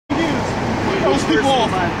throws people off.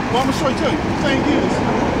 Well, I'm going to tell you. The thing is,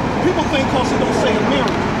 people think because it don't say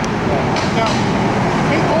America. Now,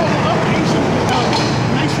 ain't all the other ancient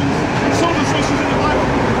nations, civilizations in the Bible?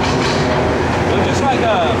 Well, just like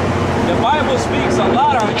the Bible speaks a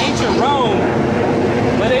lot on ancient Rome,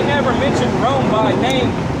 but they never mentioned Rome by name.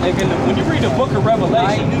 Like when you read the book of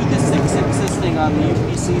Revelation. I knew the 6 existing on the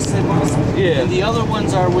UPC symbols. Yeah. And the other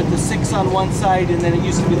ones are with the 6 on one side, and then it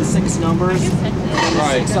used to be the 6 numbers. And the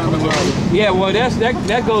Right. 6 on the right. Yeah, well,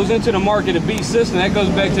 that goes into the mark of the beast system. That goes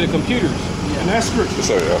back to the computers. And that's scripture.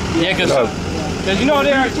 So, Yeah, because you know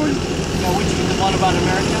there. Now, which is the one about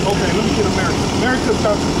America? Okay, let me get America.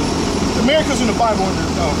 America's in the Bible under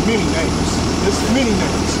many names. There's many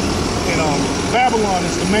names. And Babylon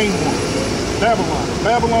is the main one.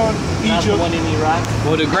 Babylon, Not Egypt. the one in Iraq?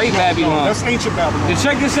 Well, the Great Babylon. That's ancient Babylon. And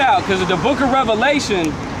check this out, because the book of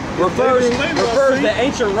Revelation refers to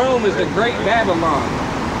ancient Rome as the Great Babylon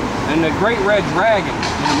and the Great Red Dragon.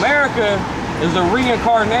 And America is the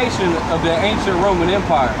reincarnation of the ancient Roman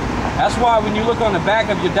Empire. That's why when you look on the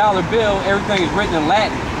back of your dollar bill, everything is written in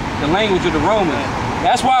Latin, the language of the Romans.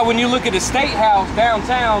 That's why when you look at the State House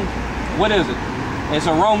downtown, what is it? It's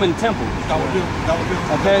a Roman temple. Dollar bill.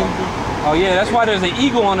 Okay? Oh yeah, that's why there's an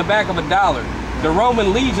eagle on the back of a dollar. The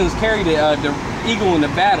Roman legions carried the eagle in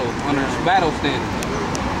the battle on their battle standard.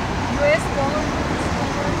 US dollar.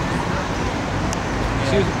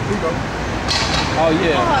 Excuse me? Oh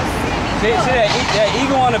yeah. See that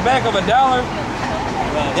eagle on the back of a dollar?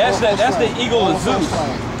 That's the eagle of Zeus.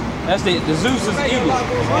 That's the Zeus's eagle.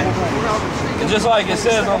 And just like it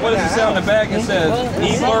says, what does it say on the back? It says,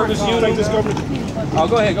 "E pluribus unum." Oh,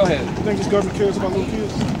 go ahead. You think this government cares about little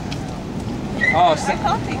kids? Oh, You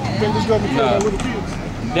think this government cares about little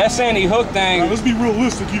kids? that Sandy Hook thing. Now, let's be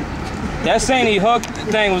realistic here. That Sandy Hook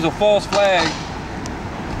thing was a false flag.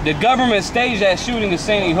 The government staged that shooting at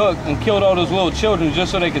Sandy Hook and killed all those little children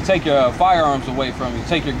just so they could take your firearms away from you,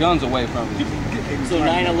 take your guns away from you. So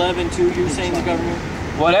 9/11 too, you're saying the government?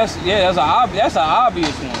 Well, that's an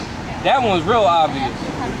obvious one. That one's real obvious.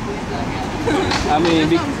 I mean,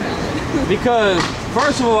 because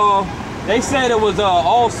first of all, they said it was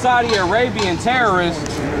all Saudi Arabian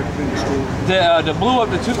terrorists that blew up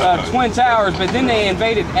the Twin Towers, but then they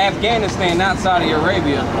invaded Afghanistan, not Saudi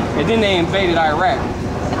Arabia, and then they invaded Iraq.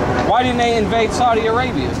 Why didn't they invade Saudi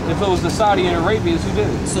Arabia if it was the Saudi Arabians who did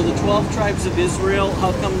it? So the 12 tribes of Israel,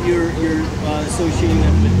 how come you're associating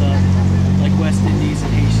them with like West Indies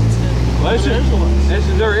and Haitians then? Well,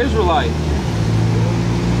 they're Israelites.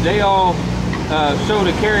 They all show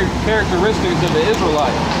the characteristics of the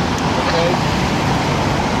Israelites. Okay.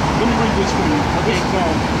 Let me read this for you. This is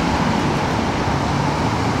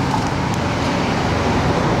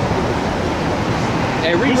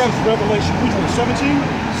Hey, read this is Revelation, which one, 17?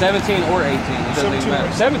 17 or 18, it doesn't even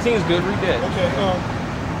matter. 17 is good, read that.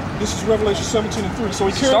 Okay, this is Revelation 17 and 3. So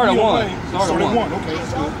he carried Start me at 1. away. Start at 1. Okay,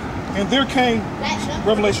 that's good. And there came,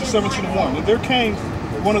 Revelation 17 and 1, and there came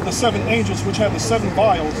one of the 7 angels which had the 7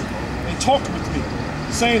 vials, and talked with me,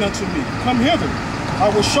 saying unto me, Come hither, I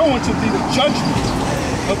will show unto thee the judgment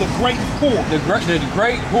of the great whore. The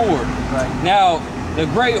great whore. Right. Now, the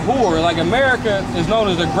great whore, like America is known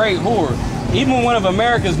as the great whore. Even one of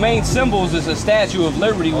America's main symbols is a Statue of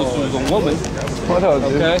Liberty, which was a woman. What up,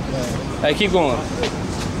 dude? Okay? Hey, keep going.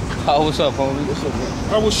 Oh, what's up,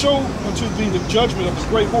 homie? I will show unto thee the judgment of the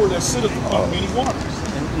great whore that sitteth upon many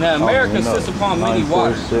waters. Now, America sits upon many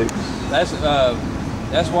waters. That's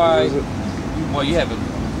why, well, you have a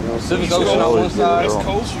Pacific Ocean on one side. West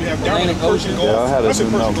Coast, you have down in the Persian Gulf. Yeah, I had a That's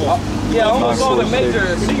in new Persian number. Gulf. Yeah, almost all the major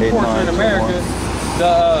seaports in America.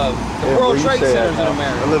 The World Trade Centers in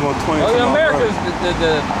America. I live on 20. Oh, yeah, America's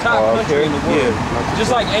the top country in the world. Yeah. Just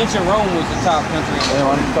like ancient Rome was the top country in the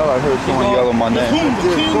world. I thought I heard someone yell my With name. whom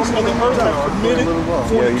the kings of the earth have committed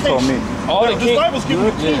fornication. Yeah, you told me. All the The Bible's giving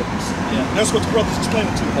the Yeah. kings. That's what the brother's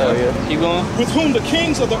explaining to you. Oh, yeah. Keep going. With whom the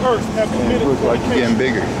kings of the earth have It committed looks like you're getting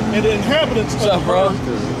fornication. bigger. And the inhabitants What's of up, the bro? earth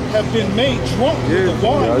have been made drunk with the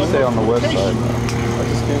wine Yeah, I of stay on the west side fornication. now. I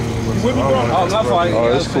just came. You with me, bro? Oh, my fault.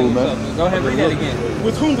 Oh, it's cool, man. Go ahead, read that again.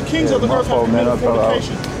 With whom the kings of the my earth have fault, man. committed I thought I was-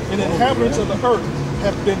 fornication, and the inhabitants of the earth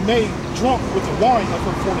have been made drunk with the wine of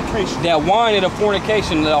her fornication. That wine of the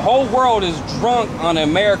fornication. The whole world is drunk on the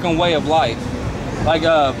American way of life. Like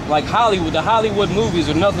Hollywood. The Hollywood movies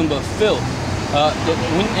are nothing but filth.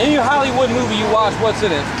 When any Hollywood movie you watch, what's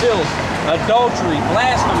in it? Filth, adultery,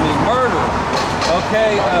 blasphemy, murder.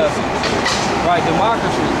 Okay, right,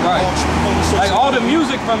 democracy, right. Like all the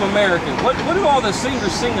music from America. What do all the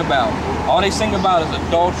singers sing about? All they sing about is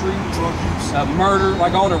adultery, murder.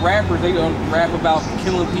 Like all the rappers, they don't rap about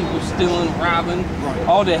killing people, stealing, robbing.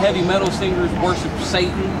 All the heavy metal singers worship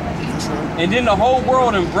Satan. And then the whole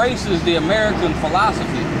world embraces the American philosophy.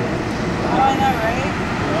 Oh, I know, right?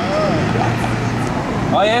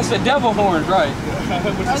 Oh yeah, it's the devil horns, right?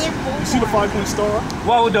 You see the 5-point star?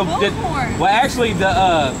 Well, Bullhorns. actually,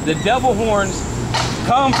 the devil horns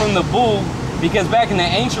come from the bull, because back in the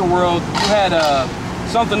ancient world, you had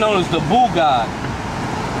something known as the bull god.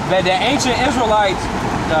 That the ancient Israelites,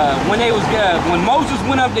 when Moses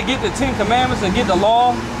went up to get the 10 Commandments and get the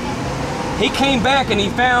law, he came back and he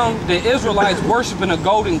found the Israelites worshiping a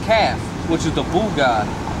golden calf, which is the bull god,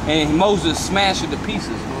 and Moses smashed it to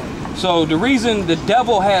pieces. So the reason the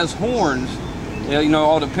devil has horns, you know,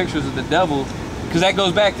 all the pictures of the devil, because that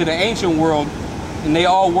goes back to the ancient world, and they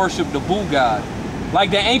all worship the bull god. Like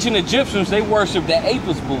the ancient Egyptians, they worshiped the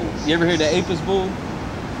Apis bull. You ever hear the Apis bull?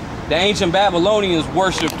 The ancient Babylonians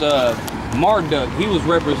worshipped Marduk. He was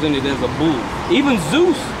represented as a bull. Even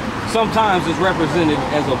Zeus sometimes is represented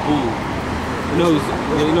as a bull. You know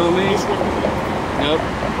what I mean? Yep.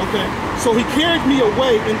 Okay. So he carried me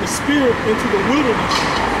away in the spirit into the wilderness,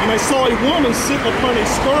 and I saw a woman sit upon a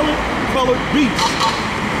scarlet-colored beast,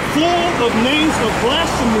 full of names of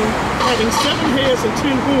blasphemy, having 7 heads and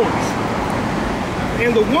 10 horns.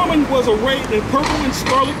 And the woman was arrayed in purple and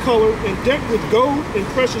scarlet color, and decked with gold and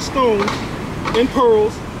precious stones and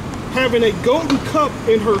pearls, having a golden cup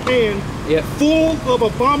in her hand, full of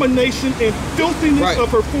abomination and filthiness of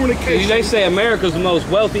her fornication. They say America's the most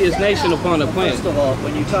wealthiest nation upon the planet. First of all,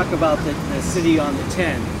 when you talk about the city on the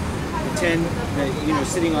 10, you know,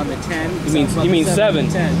 sitting on the 10. You mean 7?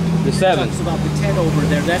 10. The 7. Talks about the 10 over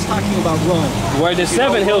there. That's talking about Rome. Where the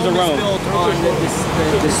 7 hills of Rome.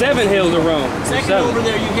 The 7 hills of Rome. Second over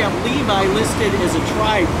there, you have Levi listed as a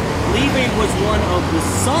tribe. Levi was one of the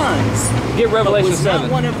sons. Get Revelation 7.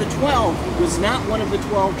 Not one of the 12. He was not one of the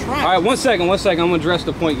 12 tribes. All right, one second. I'm gonna address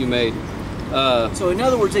the point you made. So in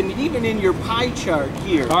other words, I mean, even in your pie chart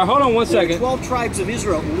here. All right, hold on one second. 12 tribes of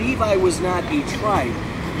Israel. Levi was not a tribe.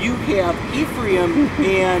 You have Ephraim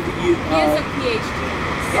and you. He has a PhD.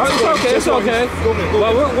 It's okay.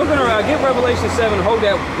 Well, we're gonna get Revelation 7. Hold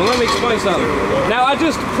that. But let me explain something. Now, I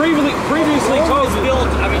just previously told you.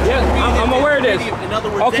 I'm aware of this. In other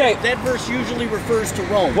words, okay. that verse usually refers to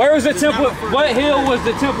Rome. Where is the temple? What hill was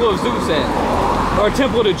the temple of Zeus at? Or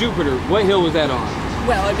temple to Jupiter? What hill was that on?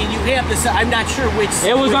 Well, I mean, you have this. I'm not sure which.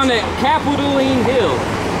 It was on the Capitoline Hill.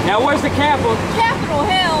 Now, where's the capital? Capitol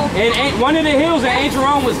Hill. And one of the hills in ancient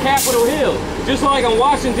Rome was Capitol Hill. Just like in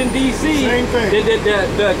Washington, D.C.,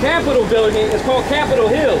 the Capitol building is called Capitol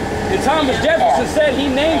Hill. And Thomas Jefferson said he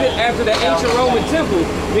named it after the ancient Roman temple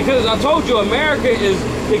because I told you America is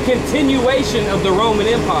the continuation of the Roman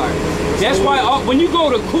Empire. That's why when you go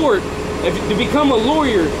to court, to become a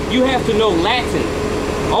lawyer, you have to know Latin.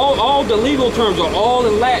 All the legal terms are all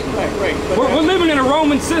in Latin. Right. We're living in a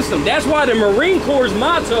Roman system. That's why the Marine Corps'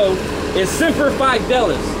 motto is Semper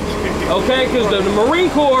Fidelis. Okay, because the Marine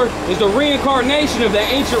Corps is the reincarnation of the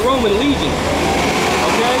ancient Roman legion.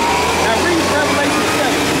 Okay? Now read Revelation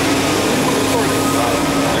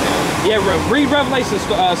 7. Yeah, read Revelation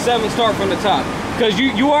 7, start from the top. Because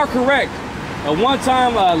you are correct. At one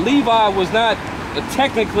time, Levi was not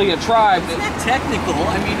technically a tribe. It's not technical.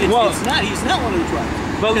 I mean, it's not. He's not one of the tribes.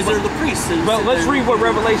 Because they're the priests. But let's read what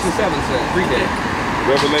Revelation 7 says. Read that.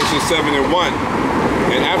 Revelation 7:1.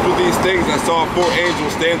 And after these things I saw 4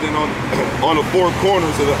 angels standing on the 4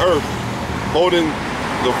 corners of the earth, holding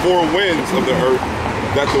the 4 winds of the earth,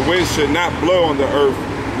 that the wind should not blow on the earth,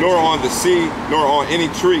 nor on the sea, nor on any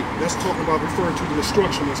tree. That's talking about referring to the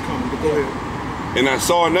destruction that's coming, but go ahead. And I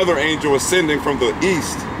saw another angel ascending from the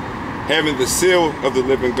east, having the seal of the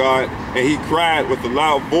living God, and he cried with a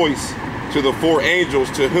loud voice to the 4 angels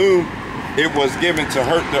to whom it was given to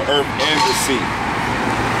hurt the earth and the sea,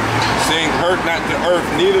 saying, hurt not the earth,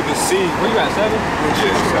 neither the sea. Where you at, 7?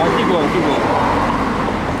 Yes. All right, keep going.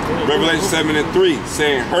 Revelation 7:3,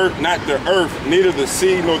 saying, hurt not the earth, neither the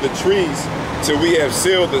sea, nor the trees, till we have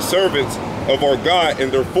sealed the servants of our God in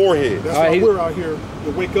their foreheads. That's why we're out here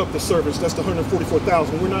to wake up the servants. That's the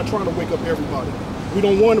 144,000. We're not trying to wake up everybody. We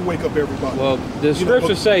don't want to wake up everybody. Well, the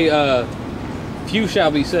scriptures say, few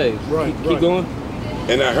shall be saved. Right. Keep going.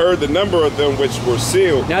 And I heard the number of them which were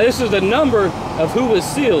sealed. Now this is the number of who was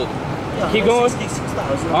sealed. Keep going.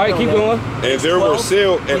 66,000. All right, keep going. And there were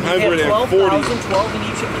sealed 140. 12 in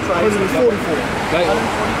each of the tribes. 144.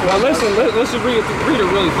 Now listen, let's just read it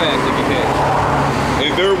really fast if you can.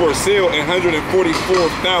 And there were sealed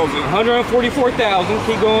 144,000. 144,000.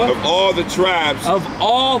 Keep going. Of all the tribes. Of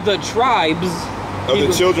all the tribes. Of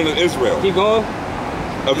the children of Israel. Keep going.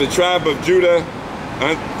 Of the tribe of Judah,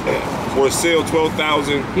 were sealed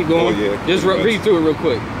 12,000. Keep going. Oh, yeah. Just read through it real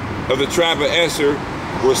quick. Of the tribe of Asher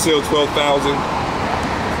were sealed 12,000.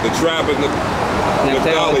 The tribe of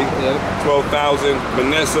Naphtali, 12,000.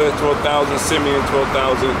 Manasseh, 12,000. Simeon,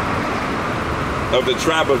 12,000. Of the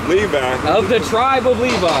tribe of Levi. Of the tribe of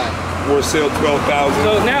Levi. Were sealed 12,000.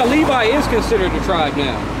 So now Levi is considered a tribe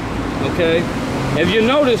now. Okay? If you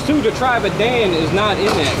notice too, the tribe of Dan is not in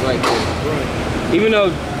that right there. Right. Even though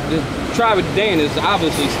the tribe of Dan is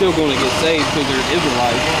obviously still going to get saved because they're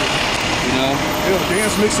Israelites. You know? Yeah,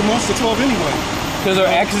 Dan's mixed amongst the 12 anyway.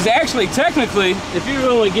 Because actually, technically, if you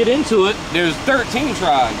really get into it, there's 13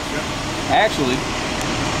 tribes. Actually.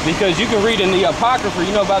 Because you can read in the Apocrypha,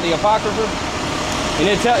 you know about the Apocrypha? And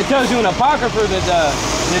it tells you in Apocrypha that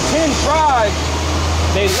the 10 tribes,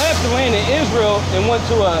 they left the land of Israel and went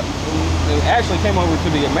to actually came over to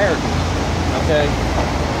the Americas, okay?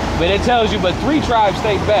 But it tells you, but 3 tribes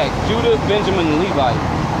stayed back, Judah, Benjamin, and Levi.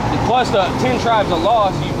 And plus the 10 tribes are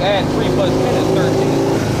lost, you add 3 plus 10 is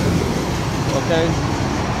 13, okay?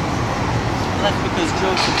 That's because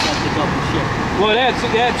Joseph got the double ship. Well, that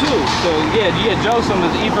too. So yeah, Joseph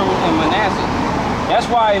is Ephraim and Manasseh. That's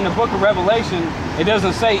why in the book of Revelation, it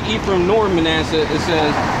doesn't say Ephraim nor Manasseh, it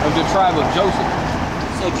says of the tribe of Joseph.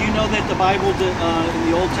 So do you know that the Bible in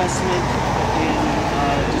the Old Testament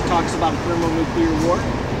just talks about thermonuclear war?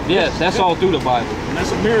 Yes, that's all through the Bible. And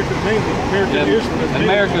that's America mainly.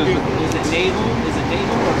 America is Is it naval? Is it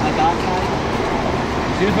naval or Haggai?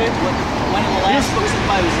 Excuse me? One of the last books of the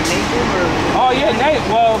Bible, is it naval or? Oh yeah, Nate.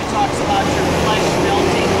 Well, It talks about your flesh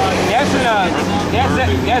melting.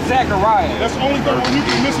 that's Zechariah. That's the only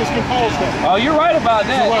thermonuclear missiles can cause that. Oh, you're right about A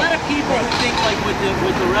that. lot of people think like with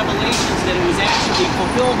the revelations that it was actually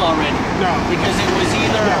fulfilled already. No. Because it was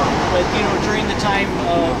either, during the time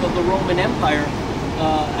of the Roman Empire,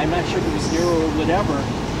 I'm not sure if it was Nero or whatever,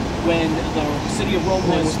 when the city of Rome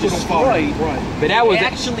was destroyed, Right. But that was they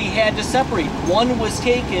actually had to separate. One was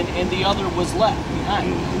taken and the other was left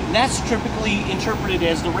behind. And that's typically interpreted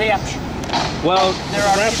as the rapture. well. There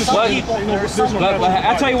are some people. But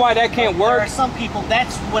I tell you why that can't There work. are some people.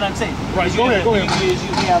 That's what I'm saying. Right, Is go you ahead, go ahead. Is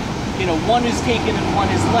you have, one is taken and one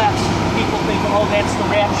is left. People think, oh, that's the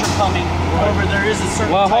rapture coming. However, there is a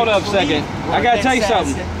certain. Well, hold type up of a second. belief I gotta that tell you says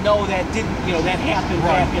something. that, no, that didn't. That happened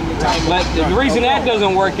back in the time. But the reason that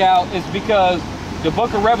doesn't work out is because the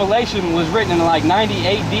book of Revelation was written in like 90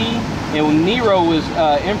 AD, and Nero was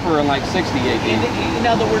emperor in like 60 AD. In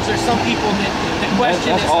other words, there's some people that the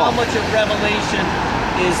question That's is how off. much of Revelation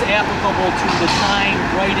is applicable to the time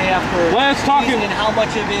right after. Well, it's talking- and how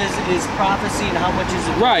much of it is prophecy and how much is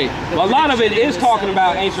it. Right. A lot of it is talking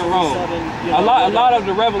about ancient Rome. A lot of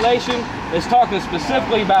the Revelation is talking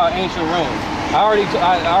specifically about ancient Rome. I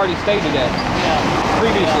already stated that Yeah.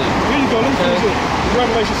 previously. Here you go, let me finish it.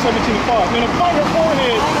 Revelation 17:5. And upon her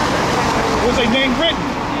forehead was a name written.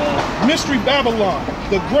 Mystery Babylon,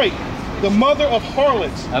 the Great, the mother of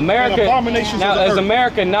harlots America. and abominations Now, of the is earth.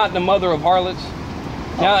 America not the mother of harlots?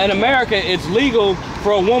 Now, in America, it's legal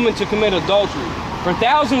for a woman to commit adultery. For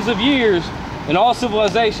thousands of years, in all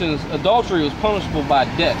civilizations, adultery was punishable by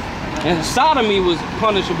death. And sodomy was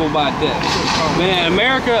punishable by death. Man, in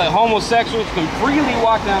America, homosexuals can freely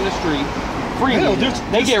walk down the street. Freely. Hell,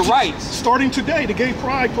 They get rights. Starting today, the Gay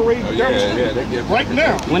Pride Parade. Yeah, they get right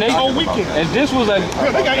now. When they, all weekend. if this was a,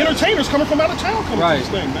 Yeah, they got entertainers coming from out of town coming Right.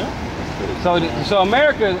 to this thing, man. so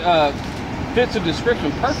America fits the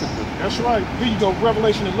description perfectly. That's right. Here you go,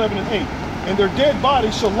 Revelation 11:8. And their dead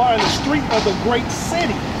bodies shall lie in the street of the great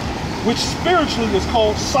city, which spiritually is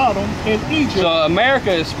called Sodom and Egypt. So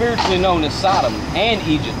America is spiritually known as Sodom and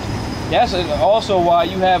Egypt. That's also why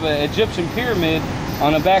you have an Egyptian pyramid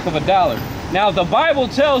on the back of $1. Now the Bible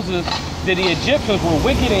tells us that the Egyptians were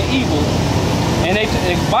wicked and evil, and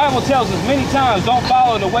the Bible tells us many times, don't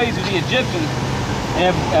follow the ways of the Egyptians. And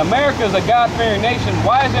if America is a God-fearing nation,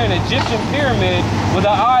 why is there an Egyptian pyramid with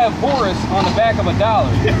an eye of Horus on the back of $1?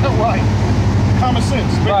 Yeah, right. Common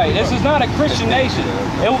sense. Right. This is not a Christian nation,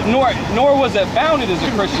 nor was it founded as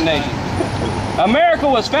a Christian nation. America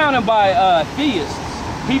was founded by theists,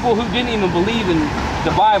 people who didn't even believe in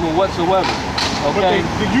the Bible whatsoever. But Okay.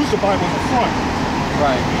 they use the Bible as a front.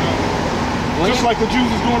 Right. Just like the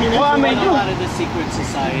Jews is doing in Well, I Israel. mean, A lot of the secret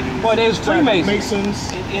societies. Well, there's Freemasons.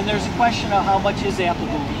 Masons. And there's a question of how much is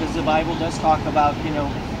applicable, because the Bible does talk about,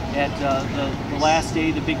 at the last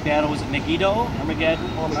day, the big battle was at Megiddo, Armageddon.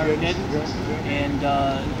 And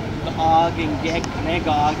the Og and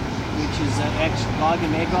Magog, which is Gog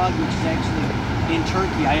and Magog, which is actually in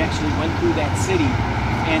Turkey. I actually went through that city,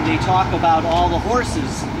 and they talk about all the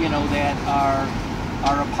horses, that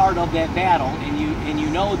are a part of that battle, and you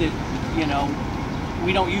know that,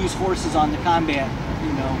 we don't use horses on the combat,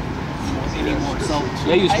 anymore. So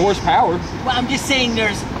They use horsepower. Well, I'm just saying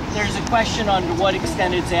there's a question on to what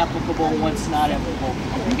extent it's applicable and what's not applicable.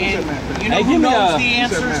 And you know Hey, who give me knows a- the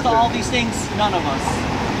answers to all these things? None of us.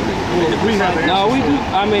 We have the No, we do.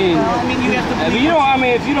 I mean, You have to believe. if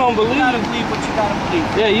you don't You believe, gotta believe what you gotta believe.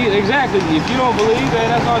 yeah, exactly. If you don't believe that,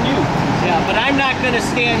 that's on you. Yeah, but I'm not gonna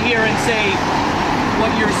stand here and say what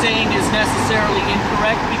you're saying is necessarily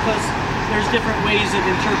incorrect because there's different ways of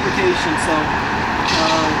interpretation. So,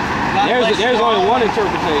 God bless you There's all. only one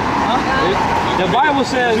interpretation. Huh? The Bible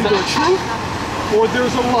says either that a truth or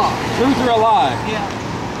there's a lie. truth or a lie. Yeah.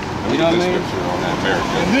 You know what I mean? Scripture on that America.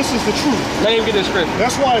 And this is the truth. Let him get the scripture.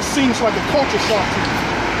 That's why it seems like a culture shock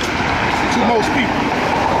to most people.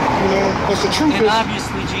 You know, because the truth And is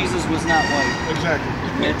obviously Jesus was not white. exactly.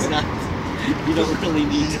 That's not. You don't really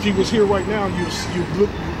need. If he was here right now, you look.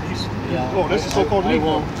 Yeah. Oh, that's a so-called I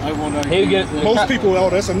Negro. won't argue. He'll get the Most people, oh,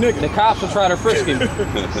 that's a The nigga. cops will try to frisk him,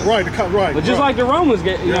 Right, right. but just right. like the Romans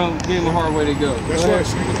gave him a hard way to go. That's Go right.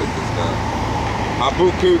 ahead. Look at this guy.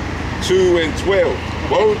 Habakkuk 2:12.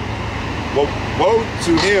 Woe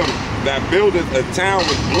to him that buildeth a town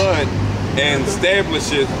with blood and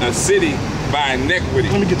establisheth a city by iniquity.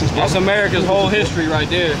 Let me get this. That's America's whole history right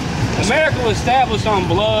there. America was established on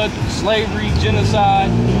blood, slavery, genocide,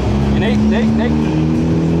 and they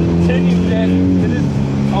continue that.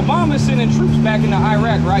 Obama's sending troops back into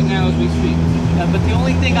Iraq right now as we speak. But the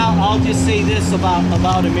only thing I'll just say this about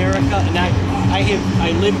America, and I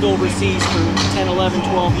lived overseas for 10, 11,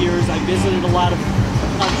 12 years. I visited a lot of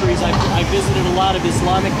countries. I visited a lot of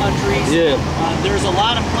Islamic countries. Yeah. There's a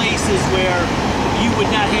lot of places where you would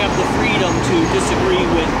not have the freedom to disagree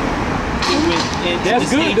with That's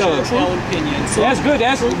the good, state though. church opinion. So, That's good.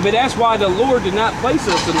 But that's why the Lord did not place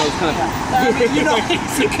us in those countries. you know,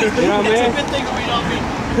 it's a good thing. You know what I mean? It's a good thing we don't be.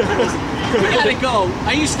 We gotta go.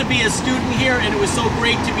 I used to be a student here, and it was so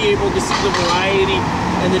great to be able to see the variety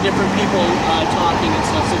and the different people talking and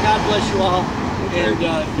stuff. So God bless you all, and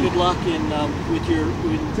good luck with your.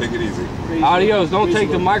 Take it easy. Adios. Don't take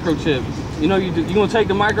the microchip. You know you gonna take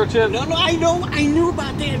the microchip? No, I know. I knew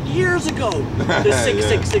about that years ago. The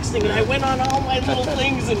 666 thing, and I went on all my little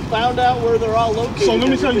things and found out where they're all located. So let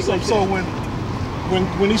me tell you and something. everything So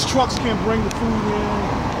when these trucks can't bring the food in,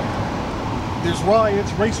 there's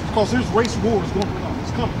riots, race, because there's race wars going on.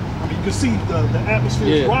 It's coming. I mean, you can see the atmosphere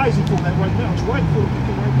is rising for that right now. It's right for the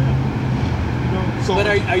people right now. You know. So, But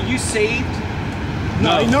are you saved?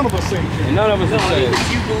 no, ain't none of us saved. And none of us No, are I mean, saved.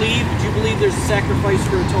 do you believe there's a sacrifice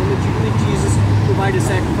for atonement? Do you believe Jesus provided a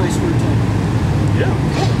sacrifice for atonement? Yeah.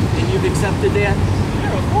 And you've accepted that?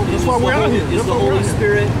 Yeah, of course. That's why we're out here. Is the Holy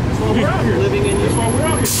Spirit That's why we're out here. living in you? That's why we're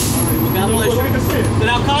out here. Well, God bless Like I you. said. Then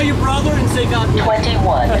I'll call you brother and say God bless.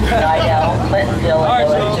 21 Nidell, Clintonville, All right,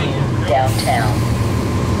 Village, downtown.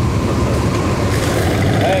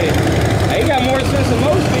 Hey, he got more sense than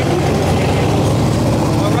most people.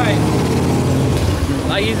 All right.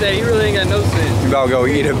 Like he said, he really ain't got no sense. You about to go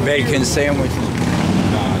eat a bacon sandwich. He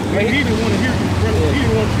didn't want to hear you. He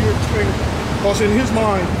didn't want to hear you. Because in his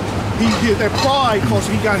mind, he did that pride because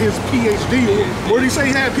he got his PhD. What did he say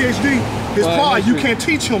he had PhD? His Well, pride, that's you true. can't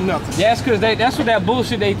teach him nothing. That's because that's what that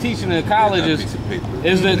bullshit they teach in the colleges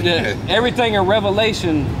is that everything in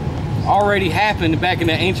Revelation already happened back in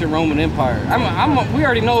the ancient Roman Empire. We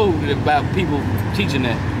already know about people teaching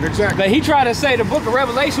that. Exactly. But he tried to say the book of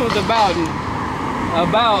Revelation was about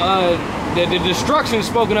the destruction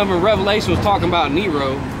spoken of in Revelation was talking about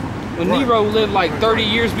Nero. When Right. Nero lived like 30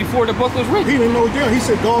 years before the book was written. He didn't know that. He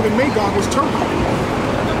said Gog and Magog was Turkey.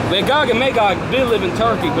 But Gog and Magog did live in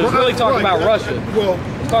Turkey, but it's really talking about Russia. Well,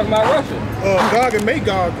 It's talking about Russia. Gog and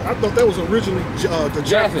Magog, I thought that was originally the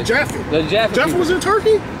Japheth. Japheth. The Japheth Japheth was in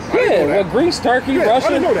Turkey? I didn't Yeah, know well, that. Greece, Turkey, Yeah, Russia, I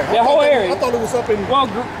didn't know that. the whole I area. thought it was up in... Well,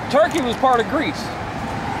 Turkey was part of Greece,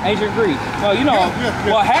 ancient Greece. Well, you know, Yeah.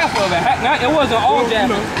 well, half of it. It wasn't all Well, you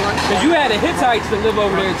know, Japheth, right. because you had the Hittites that live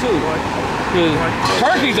over there too. Because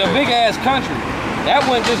Turkey's a big ass country. That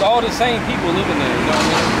wasn't just all the same people living there. You know what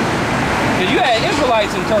I mean? Because you had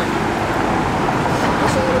Israelites in Turkey.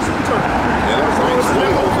 That's all that's in Turkey. Yeah, That's all that's in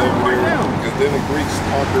that whole thing right now. Because then the Greeks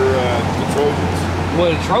conquer the Trojans.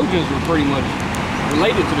 Well, the Trojans were pretty much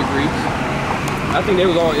related to the Greeks. I think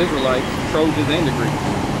they was all Israelites, Trojans and the Greeks.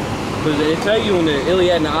 Because they tell you in the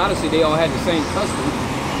Iliad and the Odyssey, they all had the same customs.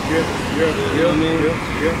 Yeah. You know what I mean?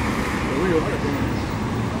 For real.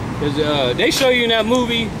 Because they show you in that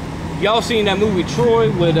movie, y'all seen that movie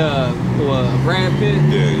Troy with Brad Pitt?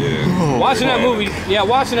 Yeah. Watching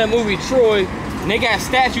that movie Troy, and they got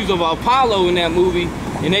statues of Apollo in that movie,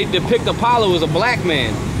 and they depict Apollo as a black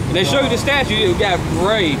man. And they show you the statue, it got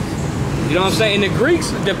braids. You know what I'm saying? And the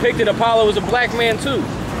Greeks depicted Apollo as a black man too.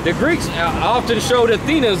 The Greeks often showed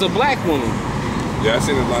Athena as a black woman. Yeah, I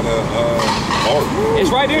seen a lot of art. It's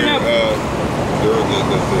right there now.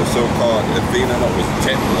 The so-called Athena that was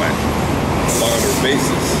jet black along her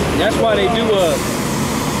bases. That's why they do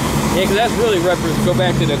yeah, because that's really go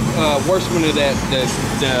back to the worshiping of that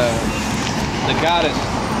the goddess.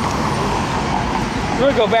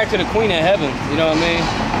 Really go back to the Queen of Heaven. You know what I mean?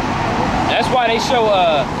 That's why they show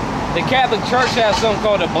the Catholic Church has something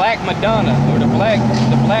called the Black Madonna or the Black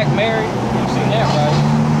Mary. You've seen that, right?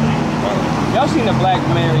 Y'all seen the Black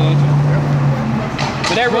Mary, ain't you?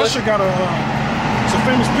 But that really, Russia got it's a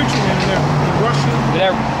famous picture in there. In Russia,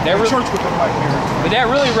 that really, church with the Black Mary. But that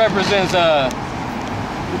really represents the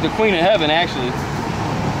Queen of Heaven, actually.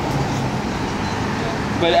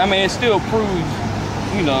 But I mean, it still proves,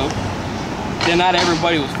 you know, that not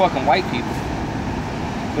everybody was fucking white people.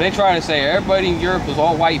 But they try to say everybody in Europe was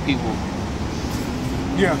all white people.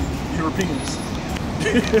 Yeah, Europeans.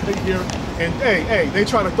 Yeah. And hey, they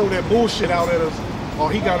try to throw that bullshit out at us. Oh,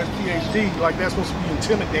 he got his PhD, like that's supposed to be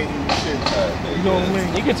intimidating and shit. You know what I mean?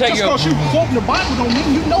 You can take just because you quoting the Bible don't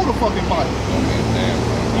mean you know the fucking Bible.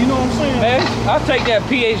 You know what I'm saying? Man, I'll take that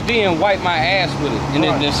PhD and wipe my ass with it, and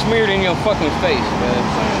then smear it in your fucking face, man.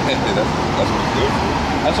 That's what it's good for.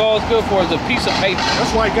 That's all it's good for is a piece of paper. That's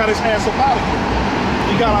why he got his ass up out of here.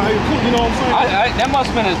 He got out here cool, you know what I'm saying? That must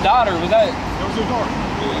have been his daughter, was that? That was his daughter.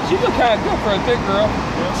 She looked kind of good for a thick girl.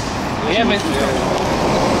 Yeah, but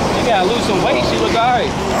you gotta lose some weight. She look alright.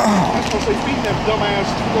 That's what they feed that dumbass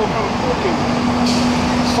to go kind of cooking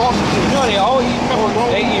sausage. You know they all eat pork.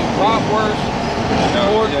 They eat bratwurst,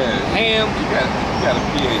 pork, ham. You got a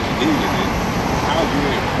PhD in it. How you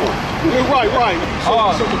eat pork? Yeah, right.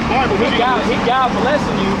 So the Bible, God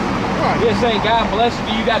blessing you. Right. You're saying God blessing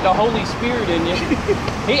you. You got the Holy Spirit in you.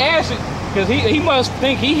 He asked it. Because he must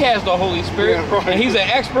think he has the Holy Spirit, yeah, right. And he's an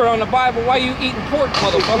expert on the Bible. Why you eating pork,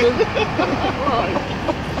 motherfucker? Right.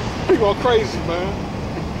 People are crazy, man.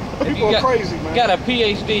 People are crazy, man. Got a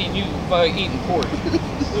PhD, you eating pork.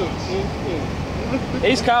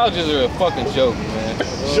 These colleges are a fucking joke, man.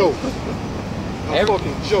 Joke. A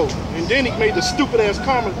fucking joke. And then he made the stupid ass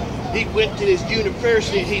comment. He went to this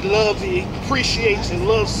university. He appreciates and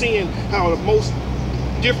loves seeing how the most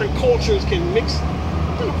different cultures can mix.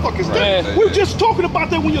 What the fuck is that? Man. We were just talking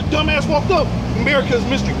about that when your dumbass walked up. America's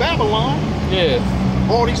Mystery Babylon. Yeah.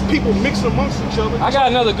 All these people mixing amongst each other. I got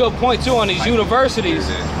another good point too on these universities.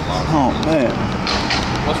 Oh man.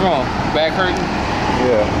 What's wrong? Back hurting?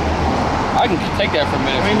 Yeah. I can take that for a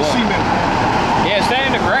minute. I ain't the cement. Yeah, stay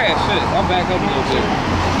in the grass. Shit, I'll back up a little bit.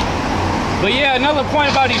 But yeah, another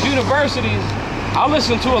point about these universities, I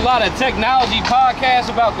listen to a lot of technology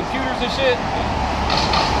podcasts about computers and shit.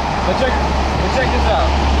 But check this out.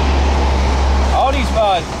 All these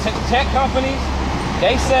tech companies,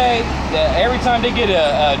 they say that every time they get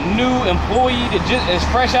a new employee that is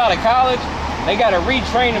fresh out of college, they got to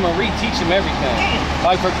retrain them and reteach them everything.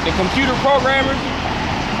 Like for the computer programmers,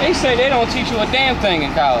 they say they don't teach you a damn thing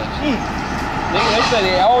in college. They say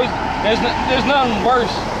there's nothing worse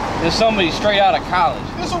than somebody straight out of college.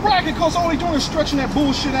 It's a racket because all they doing is stretching that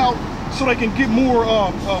bullshit out so they can get more,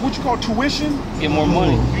 what you call tuition. Get more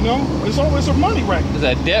money. You know, it's always a money racket. It's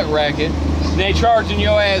a debt racket. They charging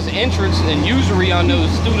your ass interest and usury on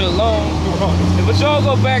those student loans. But y'all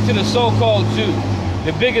go back to the so-called Jew,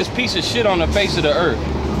 the biggest piece of shit on the face of the earth.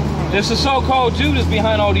 It's the so-called Jew that's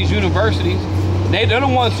behind all these universities. They're the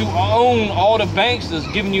ones who own all the banks that's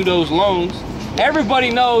giving you those loans. Everybody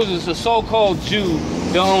knows it's the so-called Jew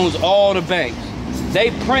that owns all the banks.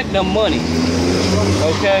 They print the money.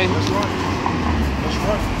 Okay? That's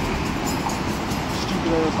right.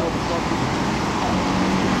 Stupid ass motherfuckers.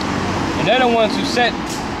 And they're the ones who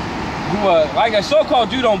like a so-called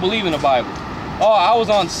Jew don't believe in the Bible. Oh, I was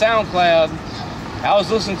on SoundCloud. I was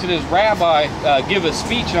listening to this rabbi give a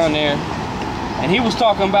speech on there, and he was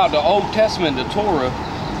talking about the Old Testament, the Torah,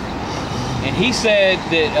 and he said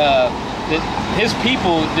that his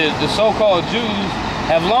people, the so-called Jews,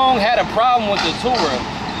 have long had a problem with the Torah,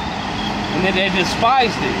 and that they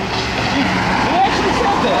despised it. He actually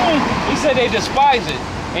said that. He said they despise it,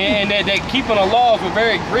 and that keeping the laws were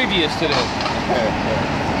very grievous to them.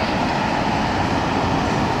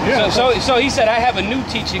 Yeah. So he said, I have a new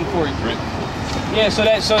teaching for you. Yeah, so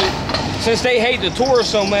since they hate the Torah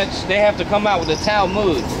so much, they have to come out with the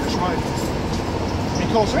Talmud. That's right.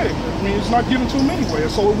 Because hey, I mean, it's not given to them anyway,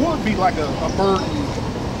 so it would be like a burden,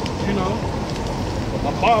 you know,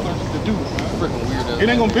 a bother to do it, man. Freaking weirdo. It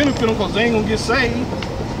ain't gonna benefit them because they ain't gonna get saved.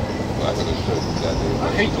 Well,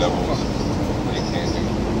 I hate levels. They can't do.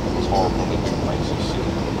 It's horrible to do righteous shit.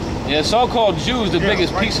 Yeah, so-called Jews, the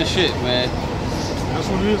biggest piece of shit, man. That's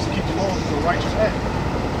what it is to keep the law, the righteous act.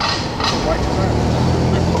 It's a righteous act.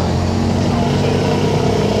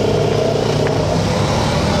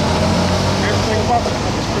 Everything about the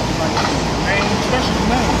scripture, like name, especially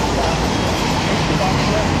the name.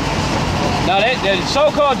 Now that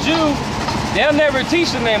so-called Jew, they'll never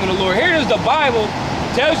teach the name of the Lord. Here is the Bible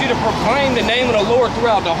tells you to proclaim the name of the Lord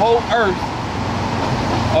throughout the whole earth.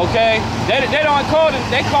 Okay? They don't call it,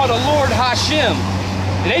 they call the Lord Hashem.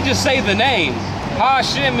 And they just say the name.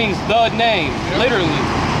 Hashem means the name, literally.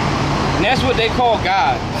 And that's what they call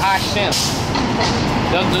God, Hashem.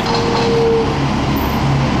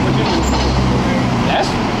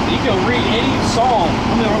 You can read any psalm.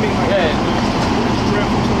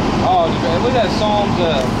 Oh, look at that Psalms.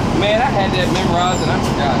 Man, I had that memorized and I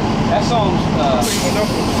forgot. That Psalms. I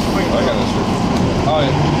got that scripture. Oh,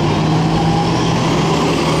 yeah.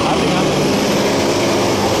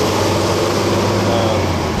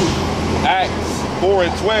 Acts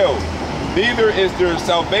 4:12. Neither is there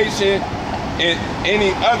salvation in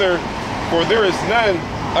any other, for there is none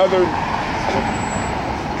other.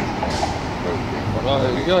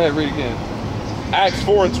 Go ahead, read again. Acts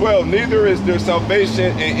 4:12. Neither is there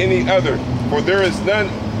salvation in any other, for there is none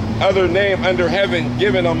other name under heaven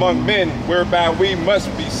given among men whereby we must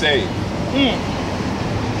be saved.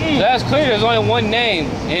 So that's clear. There's only one name,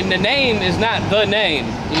 and the name is not the name.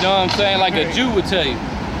 You know what I'm saying? Like a Jew would tell you.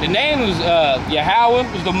 The name is Yahweh,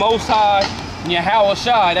 is the Most High, and Yahweh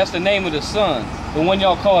Shai, that's the name of the Son, the one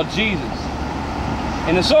y'all call Jesus.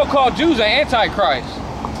 And the so-called Jews are Antichrist.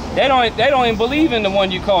 They don't even believe in the one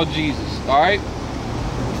you call Jesus. All right.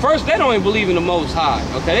 First, they don't even believe in the Most High.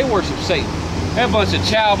 Okay, they worship Satan. They're a bunch of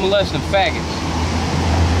child molesting faggots.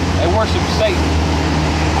 They worship Satan.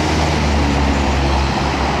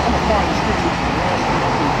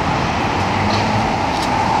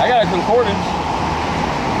 I got a concordance.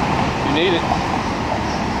 You need it.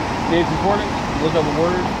 Need a concordance? Look up a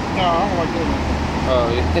word? No, I don't like that.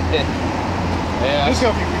 Oh, yeah. Yeah. This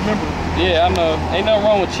helps you remember. Yeah, I know. Ain't nothing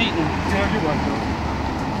wrong with cheating. Yeah, you're right, though.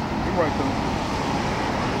 You're right, though.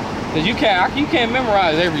 Cause you can't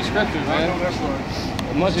memorize every scripture, man. I know, that's right.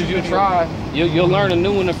 As much as you try, you'll learn a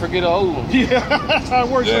new one and forget an old one. Yeah, that's how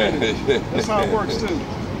it works, ain't it? That's how it works, too.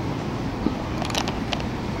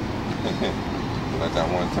 Like that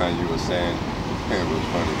one time you were saying, it was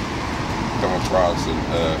funny, come across a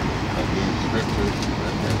new scripture,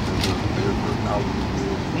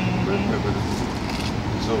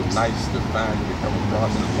 it's so nice to finally come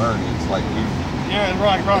across and learn it. It's like new. Yeah,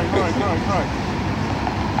 right.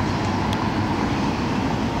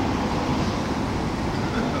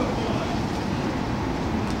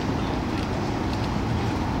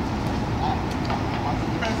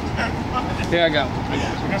 Here I go. I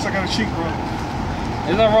guess I got to cheat, bro.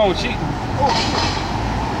 There's nothing wrong with cheating.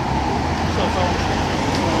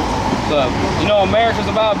 So, you know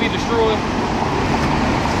America's about to be destroyed?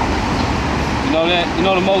 You know that? You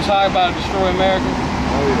know the Most High about to destroy America?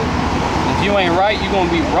 Oh yeah. If you ain't right, you're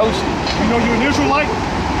going to be roasted. You know you're an Israelite?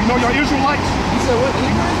 You know you're Israelites? You said what?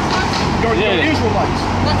 You're Israelites.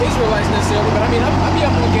 Not Israelites necessarily, but I mean, I'll be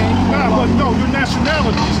up in the game. Nah, but no, your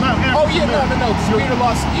nationality is not African. Oh yeah, no. Spirit of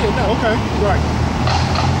lost. Yeah, no. Okay, right.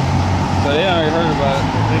 So they already heard about it.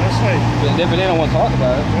 That's hey. But they don't want to talk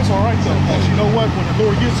about it. That's all right though. Because you know what? When the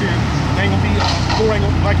Lord gets here, they ain't gonna be Lord ain't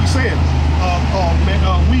gonna, like you said.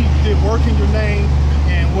 We did work in your name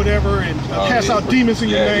and whatever, and cast out demons in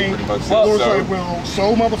your name. Well, Lord's like, well,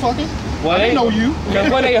 so motherfucker. Well, they know you.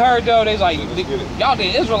 Because when they heard though, they like, y'all the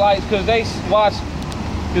Israelites, because they watch.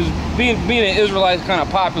 Because being an Israelite is kind of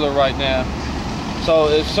popular right now. So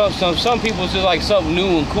it's some people it's just like something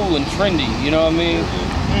new and cool and trendy. You know what I mean?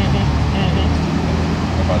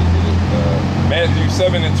 Matthew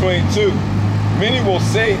 7:22. Many will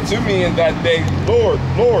say to me in that day, Lord,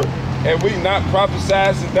 Lord, have we not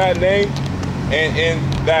prophesied in thy name? And in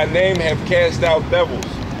thy name have cast out devils.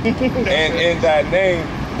 And in thy name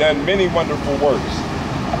done many wonderful works.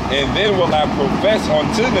 And then will I profess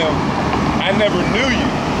unto them, I never knew you.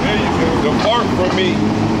 There you go. Depart from me,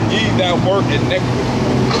 ye that work iniquity.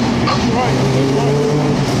 That's right. That's right.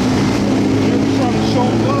 We're trying to show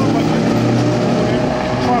love like that.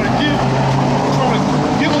 Trying to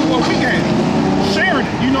give them what we have. Sharing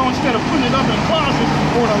it, you know, instead of putting it up in a closet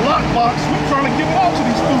or in a lockbox, we're trying to give it out to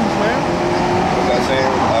these fools, man. Was I saying,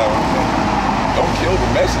 don't kill the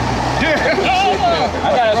message. Yeah.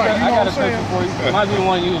 I got a scripture for you. It might be the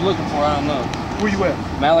one you was looking for, I don't know. Where you at?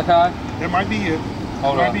 Malachi? That might be it.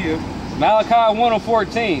 Hold on. Malachi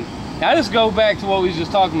 1:14. Now this goes back to what we was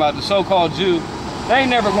just talking about, the so-called Jew. They ain't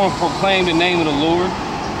never going to proclaim the name of the Lord.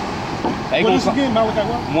 What is it again, Malachi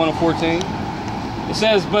what? 1:14. It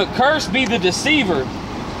says, but cursed be the deceiver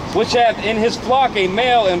which hath in his flock a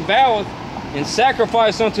male, and voweth and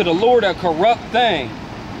sacrifice unto the Lord a corrupt thing.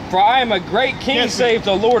 For I am a great king, Yes, save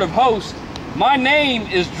the Lord of hosts. My name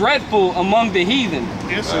is dreadful among the heathen.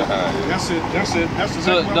 Yes, sir. That's it. That's it. That's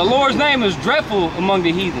So exactly the Lord's name is dreadful among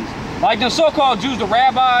the heathens. Like the so-called Jews, the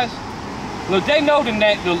rabbis, look, they know the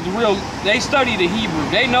real, they study the Hebrew.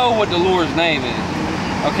 They know what the Lord's name is.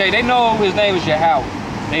 Okay, they know his name is Yahweh.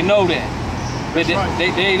 They know that. But they're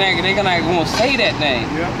not going to say that name.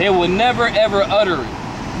 Yeah. They will never, ever utter it.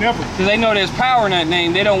 Never. Because they know there's power in that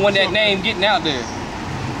name. They don't want that name getting out there.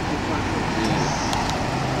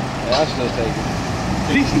 Yeah, I still take it.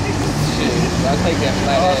 Shit, I'll take that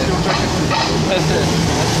flat ass.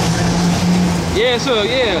 Yeah, so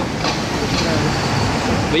yeah.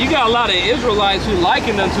 But you got a lot of Israelites who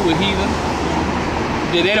liken unto a heathen.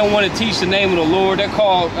 They don't want to teach the name of the Lord. They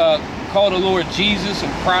call the Lord Jesus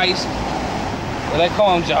and Christ. Or they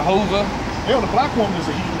call him Jehovah. Hell, the black woman is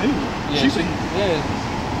a heathen anyway. Yeah, She's a heathen. Yeah.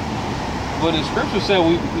 But the scripture said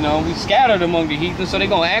we scattered among the heathens, so they're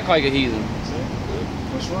gonna act like a heathen.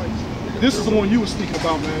 That's right. This is the one you were speaking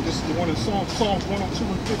about, man. This is the one in Psalms 102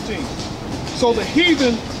 and 15. So the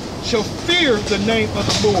heathen shall fear the name of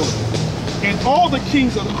the Lord, and all the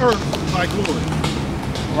kings of the earth thy glory.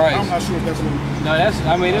 Right. I'm not sure if that's one. No, there's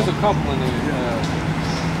a couple in there.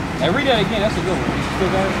 And read that again, that's a good one. You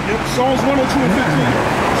still got it? Yep, Psalms 102 and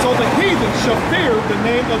 15. So the heathen shall fear the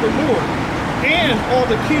name of the Lord, and all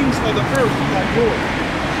the kings of the earth thy glory.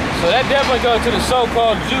 So that definitely goes to the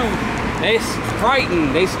so-called Jew. They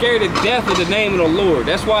frightened, they scared to death of the name of the Lord.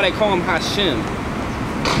 That's why they call him Hashem.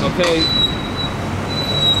 Okay?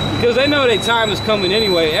 Because they know their time is coming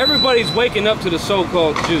anyway. Everybody's waking up to the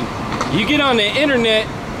so-called Jew. You get on the internet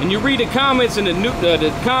and you read the comments in the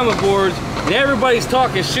comment boards, and everybody's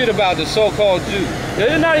talking shit about the so-called Jew.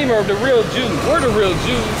 They're not even the real Jews. We're the real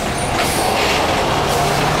Jews.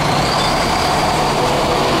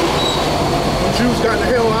 The Jews got the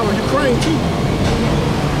hell out of Ukraine too.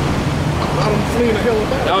 A lot of them fleeing the hell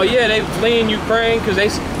about. Oh yeah, they fleeing Ukraine because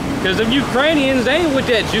the Ukrainians, they ain't with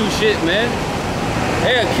that Jew shit, man.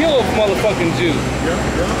 They'll kill a motherfucking Jew.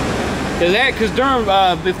 Because during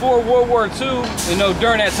before World War II,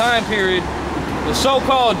 during that time period, the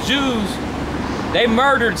so-called Jews, they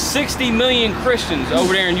murdered 60 million Christians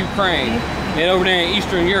over there in Ukraine and over there in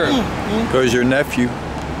Eastern Europe. Because your nephew.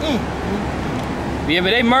 Yeah,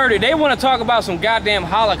 but they want to talk about some goddamn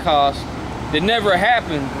Holocaust that never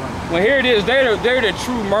happened. Well, here it is, they're the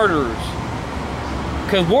true murderers.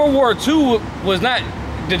 Because World War II was not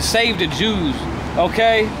to save the Jews,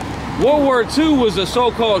 okay? World War II was a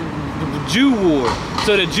so-called Jew war.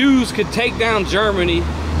 So the Jews could take down Germany,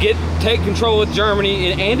 take control of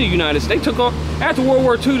Germany and the United States. They took off, after World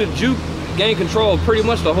War II, the Jew gained control of pretty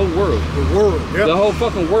much the whole world. The world, yep. The whole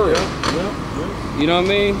fucking world. Yep. You know what I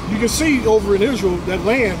mean? You can see over in Israel, that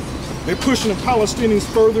land, they're pushing the Palestinians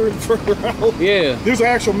further and further out. Yeah. There's an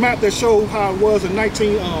actual map that shows how it was in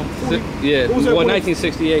 1940. Yeah, what was that,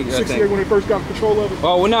 1968, I think. 68 when they first got control of it?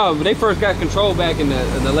 Oh, well, no, they first got control back in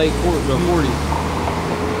the late 40s.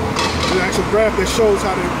 There's an actual graph that shows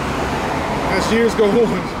how as years go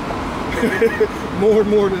on, more and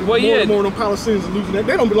more of them Palestinians are losing that.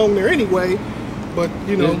 They don't belong there anyway, but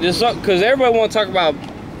because everybody want to talk about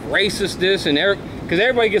racist this and because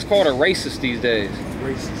everybody gets called a racist these days.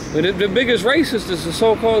 Racist. But the biggest racist is the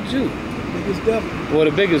so-called Jew. Biggest devil. Well,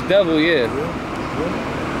 the biggest devil, yeah.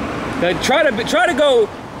 Now, try to go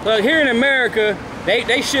here in America.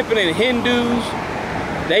 They shipping in Hindus.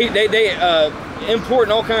 They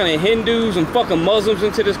importing all kind of Hindus and fucking Muslims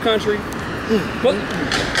into this country. But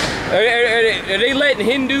are they letting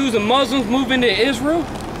Hindus and Muslims move into Israel?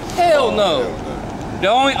 Hell no. The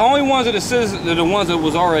only ones are the citizens, are the ones that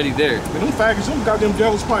was already there. But them faggots, them goddamn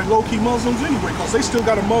devils probably low-key Muslims anyway, because they still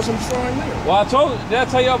got a Muslim shrine there. Well, did I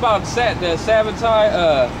tell you about the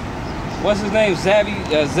Sabbatai, what's his name, Zevi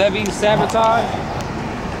Sabbatai?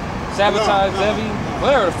 Sabbatai, Zevi?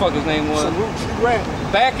 Whatever the fuck his name was.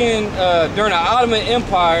 Back in, during the Ottoman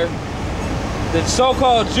Empire, the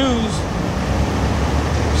so-called Jews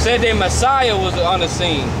said their Messiah was on the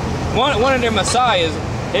scene. One of their Messiahs,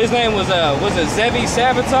 his name was it Zevi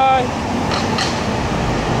Sabbatai?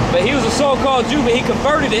 But he was a so-called Jew, but he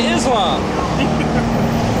converted to Islam.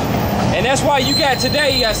 And that's why you got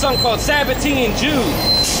something called Sabbatean Jews.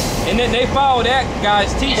 And then they followed that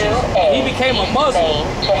guy's teachings. He became a Muslim.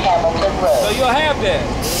 So you'll have that.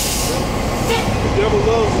 The devil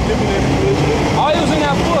loves eliminating religion. Oh, it was in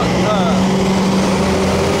that book.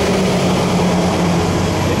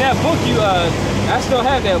 In that book, I still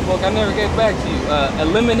have that book. I never gave it back to you.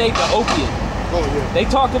 Eliminate the Opiate. Oh, yeah. They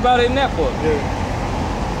talked about it in that book. Yeah.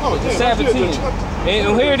 Oh, the yeah, Sabbateans.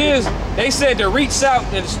 And here it is. They said to reach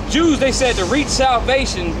Jews. They said to reach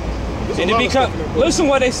salvation and to become. Listen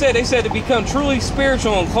what they said. They said to become truly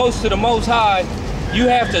spiritual and close to the Most High, you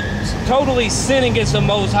have to totally sin against the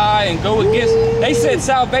Most High and go against. They said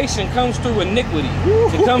salvation comes through iniquity.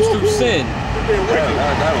 It comes through sin.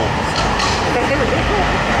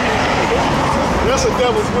 That's a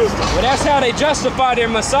devil's wisdom. But that's how they justify their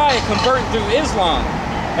Messiah converting through Islam.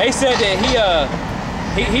 They said that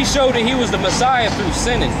he showed that he was the Messiah through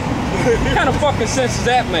sinning. What kind of fucking sense does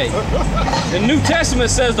that make? The New Testament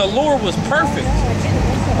says the Lord was perfect.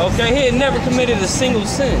 Okay, he had never committed a single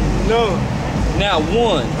sin. No. Not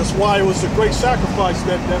one. That's why it was a great sacrifice.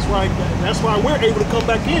 That's why we're able to come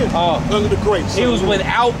back in under the grace. He was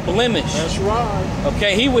without blemish. That's right.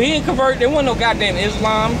 Okay, he didn't convert. There wasn't no goddamn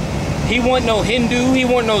Islam. He wasn't no Hindu. He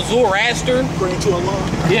wasn't no Zoroaster. Praying to Allah.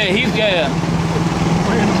 Yeah,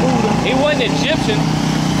 Praying to Buddha. He wasn't Egyptian.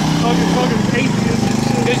 Fucking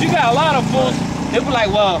atheist. Because you got a lot of fools. They were like,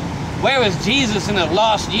 well, where was Jesus in the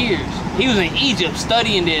lost years? He was in Egypt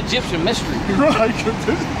studying the Egyptian mystery. Right.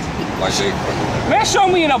 Man, show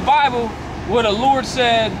me in the Bible where the Lord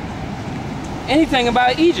said anything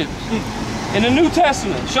about Egypt. In the New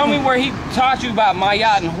Testament, show me where he taught you about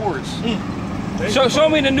Mayat and Horus. Show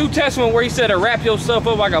me in the New Testament where he said to wrap yourself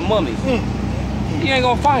up like a mummy. You ain't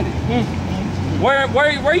gonna find it.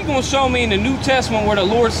 Where you gonna show me in the New Testament where the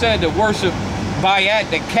Lord said to worship Bayat,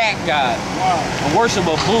 the cat god, and worship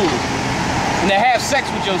a bull, and to have sex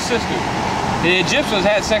with your sister? The Egyptians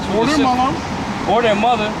had sex with their sister. Or their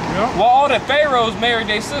mother. Yeah. Well, all the pharaohs married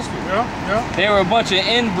their sister. Yeah. They were a bunch of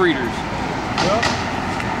inbreeders. Yeah.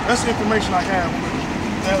 That's the information I have.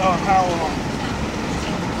 That I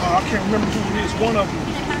can't remember who it is. One of them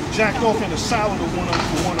jacked off in a salad of one of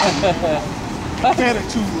them. Fed it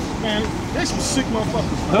to man. They some sick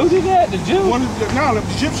motherfuckers. Man. Who did that? The Jew? The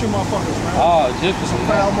Egyptian motherfuckers, man. Oh, Egyptian. Some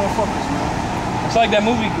foul motherfuckers, man. It's like that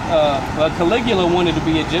movie. Caligula wanted to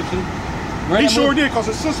be Egyptian. He sure did, because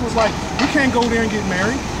his sister was like, we can't go there and get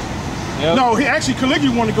married. Yep. No,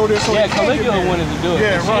 Caligula wanted to go there, so Caligula wanted to do it.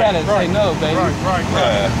 Yeah, she had to say no, baby. Right.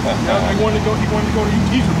 He wanted to go to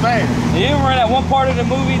Egypt bad. You remember that one part of the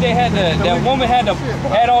movie? They had that woman had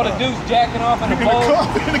all the dudes jacking off in the bowl,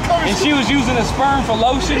 and she was using the sperm for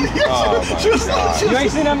lotion. You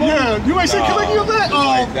ain't seen that movie? Yeah, you ain't seen Caligula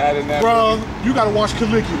that? Bro, you gotta watch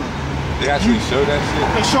Caligula. They actually show that shit?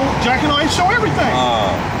 They show jacking off, they show everything.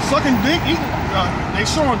 Sucking dick, eating. They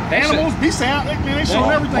showing animals, beasts out. They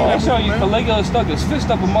showing everything. They show you Caligula stuck his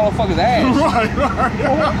fist up a motherfucker's ass. Right.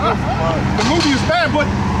 The movie is bad, but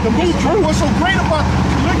the movie, what's so great about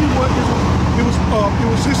Caligula is it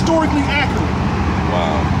was historically accurate.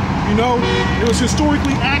 Wow. You know, it was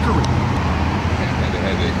historically accurate. And they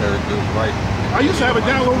had their characters right. I used to have it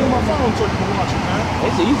downloaded on my phone so you can watch it, man.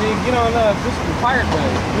 It's easy. Get on just Pirate Bay.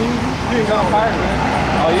 You ain't got Pirate Bay.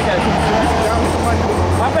 Oh, you got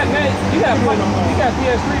I bet, man, you got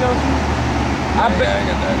PS3, don't you? I got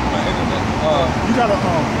that. My internet. You gotta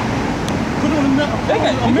put it on the net.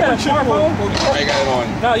 You got a smartphone? I got it on.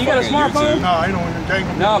 No, you got a smartphone? No, I don't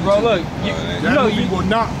even. No, bro, look. You will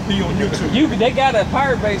not be on YouTube. They got a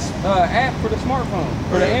Pirate Bay app for the smartphone,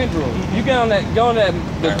 for the Android. You get on that,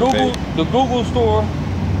 the Google store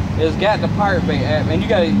has got the Pirate Bay app, and you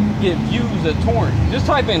gotta get views of torrent. Just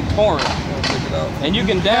type in torrent, and you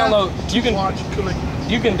can download.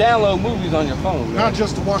 You can download movies on your phone. Not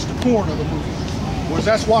just to watch the porn of the movie. Whereas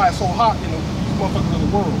that's why it's so hot in these motherfuckers of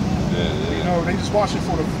the world. You know, they just watch it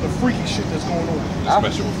for the freaky shit that's going on.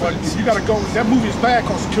 But you gotta go. That movie is bad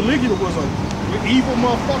because Caligula was an evil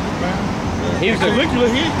motherfucker, man.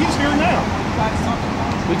 Caligula, he's here now.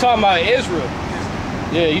 We talking about Israel.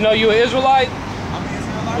 Yeah, you know you an Israelite? I'm an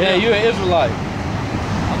Israelite? Yeah, you an Israelite.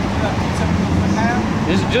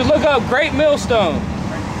 Just look up Great Millstone.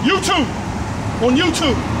 YouTube. On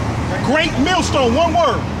YouTube. Great Millstone, one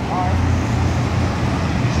word.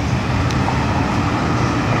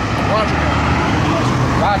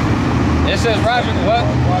 Roger. It says Roger what?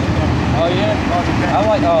 Oh yeah? I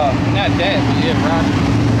like, not that, but yeah, Roger.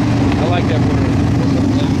 I like that word.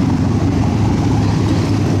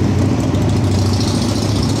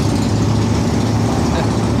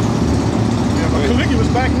 Yeah, but Caligula's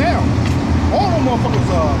back now. All them motherfuckers,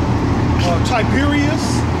 Tiberius.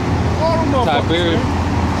 All them motherfuckers. Tiberius.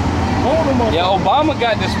 All them motherfuckers. Yeah, Obama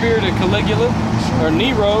got the spirit of Caligula, or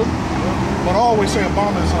Nero. But I always say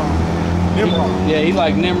Obama's Nimrod. Yeah, he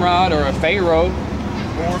like Nimrod or a Pharaoh.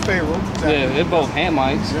 Or a Pharaoh. Exactly. Yeah, they're both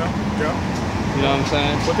Hamites. Yeah. You know what I'm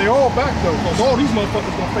saying? But they all back though, because all these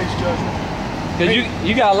motherfuckers gonna face judgment. Because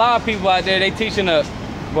you got a lot of people out there, they teaching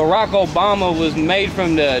Barack Obama was made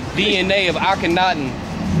from the DNA of Akhenaten.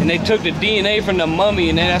 and they took the DNA from the mummy,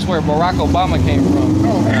 and then that's where Barack Obama came from.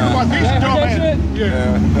 Oh, everybody, these Yeah, dumb heard that ass.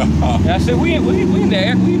 Yeah. And I said, we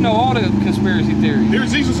know all the conspiracy theories.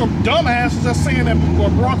 There's even some dumbasses that's saying that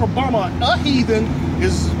Barack Obama, a heathen,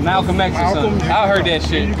 is Malcolm X's son. yeah, I heard that there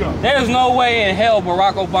shit. you go. There's no way in hell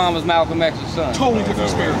Barack Obama's Malcolm X's son. Totally different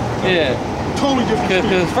spirit. Yeah. Totally different spirit.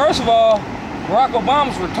 Because first of all, Barack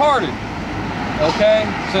Obama's retarded. Okay?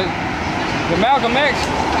 So the Malcolm X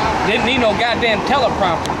didn't need no goddamn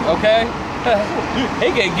teleprompter, okay? He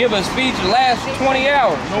could give a speech that lasts 20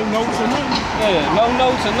 hours. No notes or nothing. Yeah, no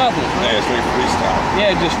notes or nothing. Yeah, straight freestyle.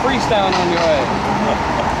 Yeah, just freestyling on your ass.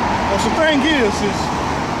 Well, the thing is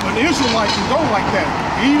an Israelite can go like that.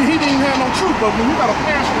 He didn't have no truth, but when you got a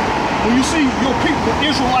passion, when you see your people, the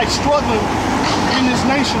Israelites struggling in this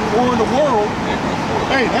nation or in the world,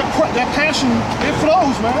 hey, that passion, it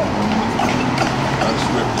flows, man.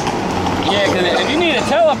 Yeah, because if you need a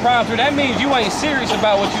teleprompter, that means you ain't serious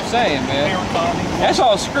about what you're saying, man. That's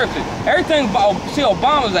all scripted. Everything about, see,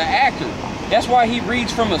 Obama's an actor. That's why he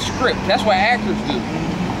reads from a script. That's what actors do.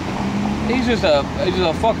 He's just a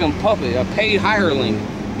fucking puppet, a paid hireling.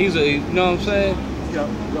 He's a, you know what I'm saying? Yeah,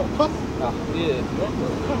 puppet. Yeah.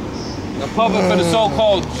 A puppet for the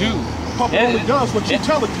so-called Jew. Puppet only does what you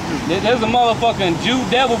tell it to do. There's a motherfucking Jew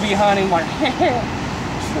devil behind him, like,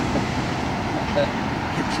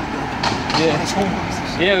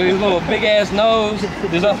 yeah, his little big ass nose.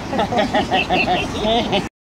 There's a